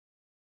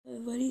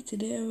Everybody,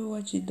 today we're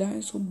watching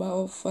Dinosaur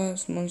Battle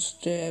Fast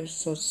Monster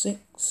episode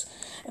 6.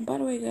 And by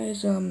the way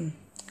guys,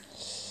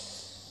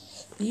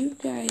 you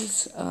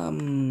guys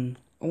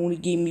only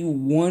gave me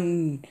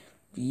one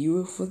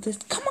viewer for this.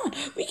 Come on,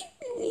 we can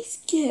at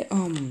least get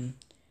come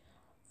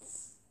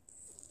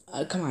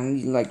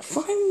on, like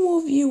 5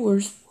 more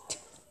viewers.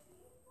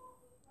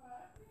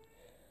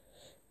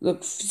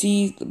 Look,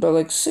 see, about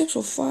like 6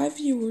 or 5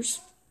 viewers.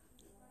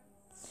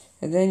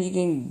 And then you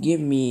can give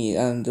me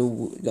the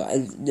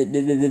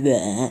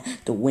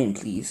win,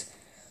 please.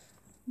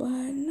 But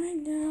right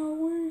now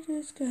we're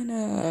just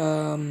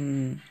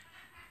gonna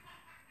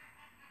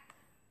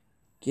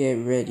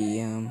get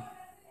ready.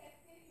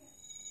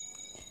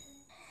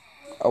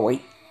 Oh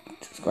wait,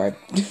 subscribe.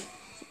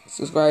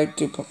 Subscribe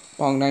to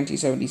Pong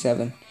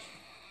 1977.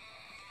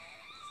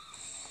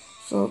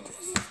 So,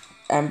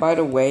 and by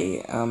the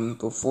way,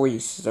 before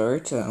you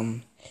start,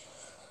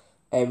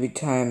 every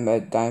time a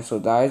dinosaur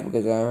dies,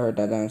 because I heard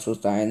that dinosaurs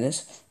die in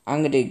this,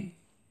 I'm gonna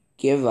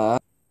give a.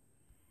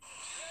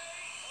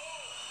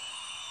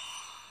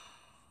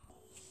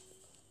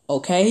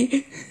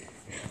 Okay,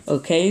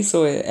 okay.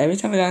 So every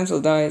time a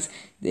dinosaur dies,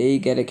 they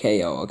get a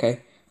KO.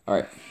 Okay, all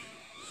right.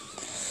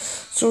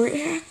 So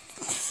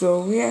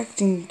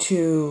reacting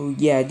to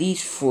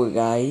these 4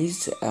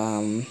 guys.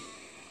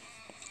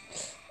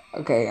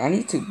 Okay, I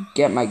need to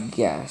get my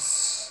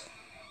guess.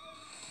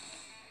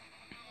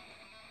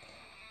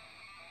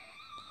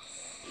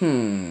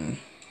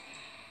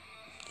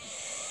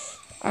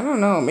 I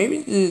don't know. Maybe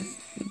the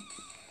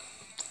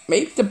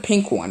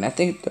pink one. I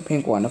think the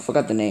pink one. I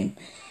forgot the name.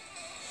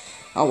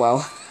 Oh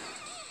well.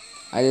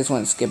 I just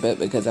want to skip it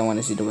because I want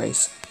to see the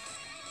race.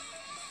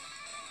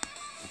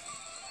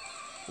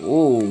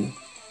 Oh.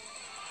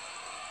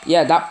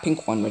 Yeah, that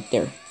pink one right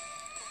there.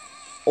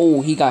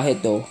 Oh, he got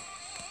hit though.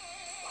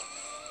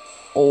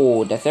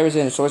 Oh, the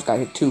Therizinosaurus got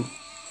hit too.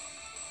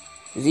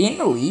 Is he in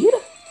the lead?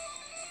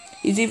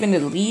 He's even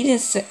in the lead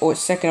or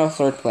second or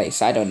third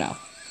place. I don't know.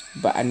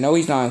 But I know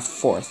he's not in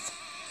fourth.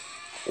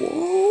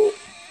 Oh.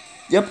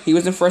 Yep, he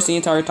was in first the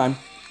entire time.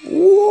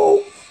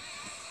 Whoa.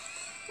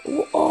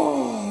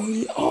 Oh,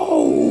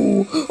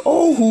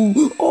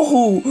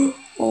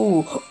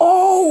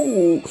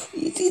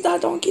 you see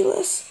that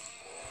donkeyless?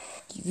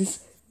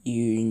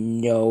 You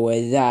know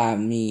what that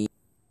means.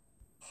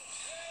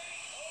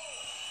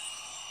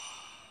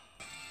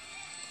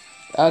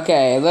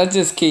 Okay, let's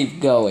just keep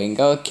going.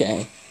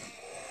 Okay.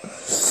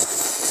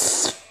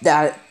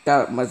 That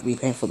must be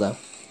painful though.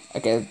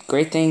 Okay,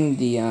 great thing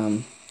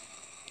the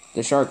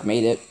shark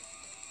made it.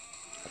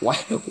 Why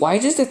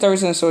does the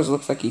Therizinosaurus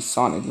look like he's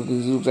Sonic?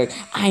 Because he looks like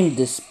I'm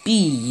the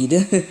speed.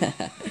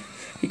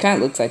 He kind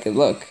of looks like it.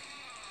 Look.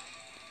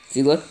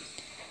 See, look.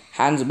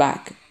 Hands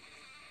back.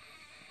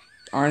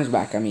 Arms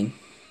back. I mean.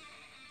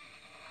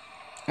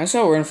 I'm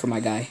so worried for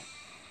my guy.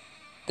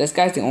 This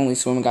guy's the only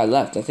swimming guy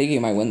left. I think he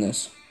might win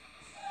this.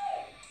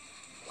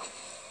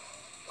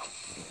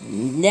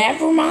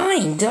 Never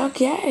mind.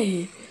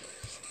 Okay.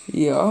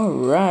 Yeah,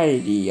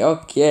 alrighty.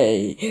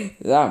 Okay.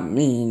 That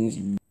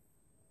means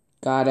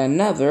got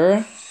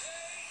another.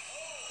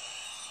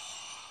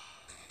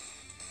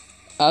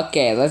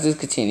 Okay, let's just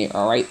continue.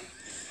 Alright.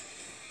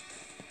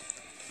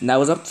 Now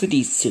it's up to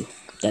these two.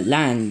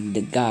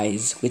 The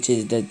guys, which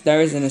is the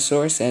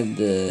Therizinosaurus and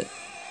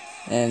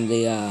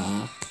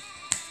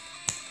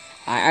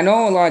I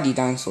know a lot of these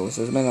dinosaurs.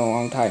 It's been a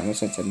long time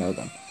since I know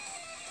them.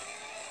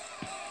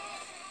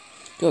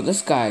 Yo,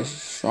 this guy's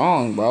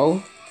strong,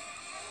 bro.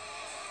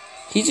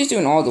 He's just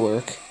doing all the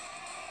work.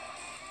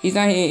 He's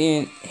not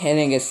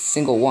hitting a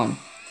single one.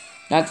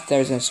 Not the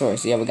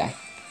Therizinosaurus, the other guy.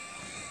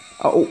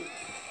 Oh,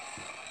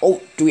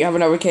 do we have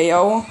another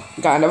KO?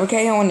 We got another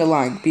KO on the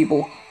line,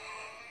 people.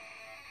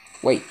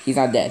 Wait, he's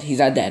not dead. He's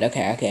not dead.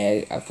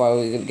 Okay. I thought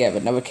we were gonna get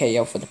another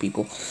KO for the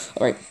people.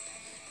 Alright.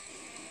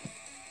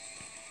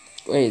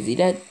 Wait, is he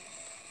dead?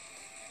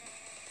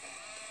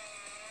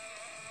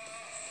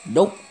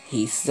 Nope.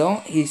 He's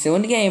still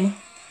in the game.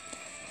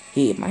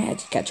 He might have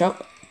to catch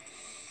up.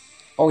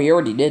 Oh, he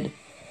already did.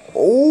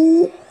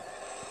 Oh,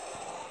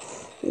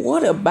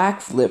 what a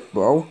backflip,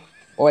 bro.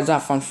 Or is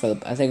that front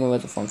flip? I think it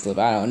was a front flip.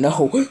 I don't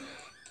know.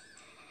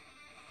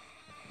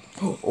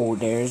 Oh,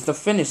 there's the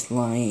finish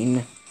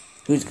line.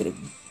 Who's gonna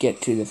get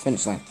to the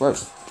finish line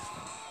first?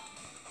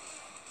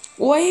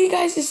 Why are you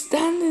guys just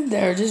standing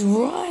there? Just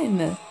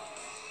run.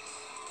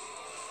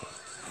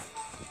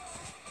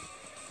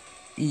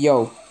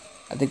 Yo,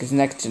 I think it's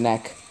neck to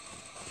neck.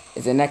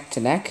 Is it neck to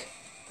neck?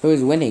 Who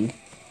is winning?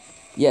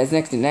 Yeah, it's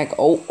neck to neck.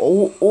 Oh.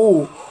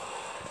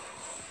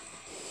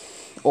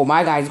 Oh,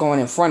 my guy's going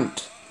in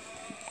front.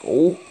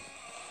 Oh,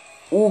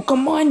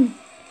 come on.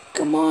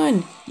 Come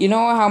on. You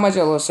know how much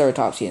I love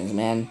ceratopsians,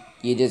 man.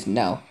 You just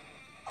know.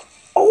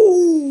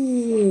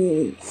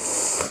 Oh.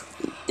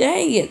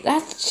 Dang it.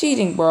 That's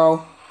cheating,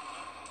 bro.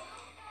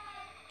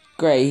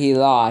 Great, he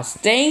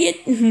lost. Dang it.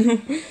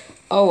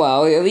 Oh,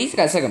 well. At least he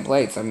got second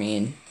place. I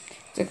mean,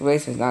 second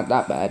place is not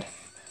that bad.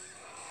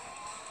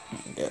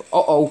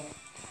 Uh-oh.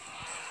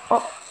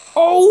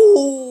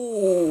 Oh.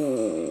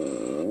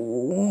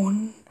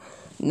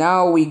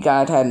 Now we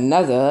got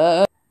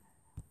another.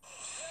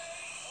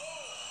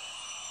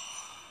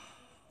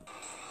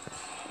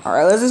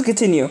 Alright, let's just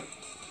continue.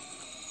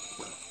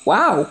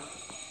 Wow.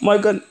 My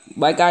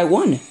guy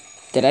won.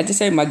 Did I just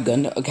say my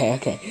gun?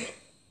 Okay.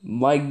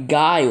 My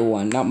guy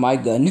won, not my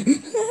gun.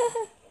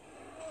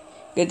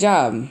 Good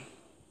job.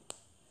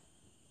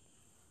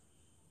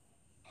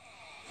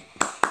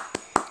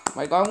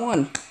 My guy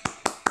won.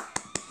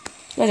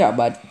 Good job,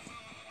 bud.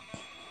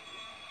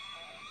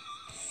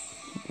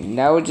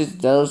 Now it's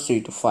just those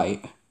two to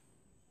fight.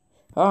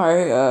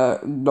 Alright,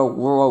 the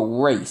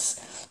world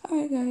race.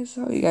 Alright guys,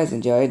 so you guys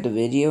enjoyed the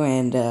video,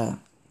 and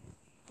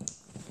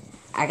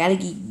I gotta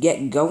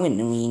get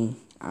going. I mean,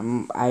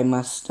 I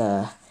must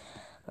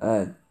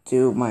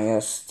do my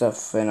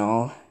stuff and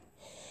all.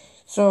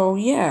 So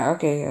yeah,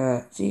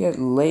 okay, see you guys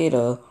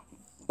later.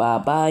 Bye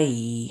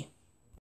bye.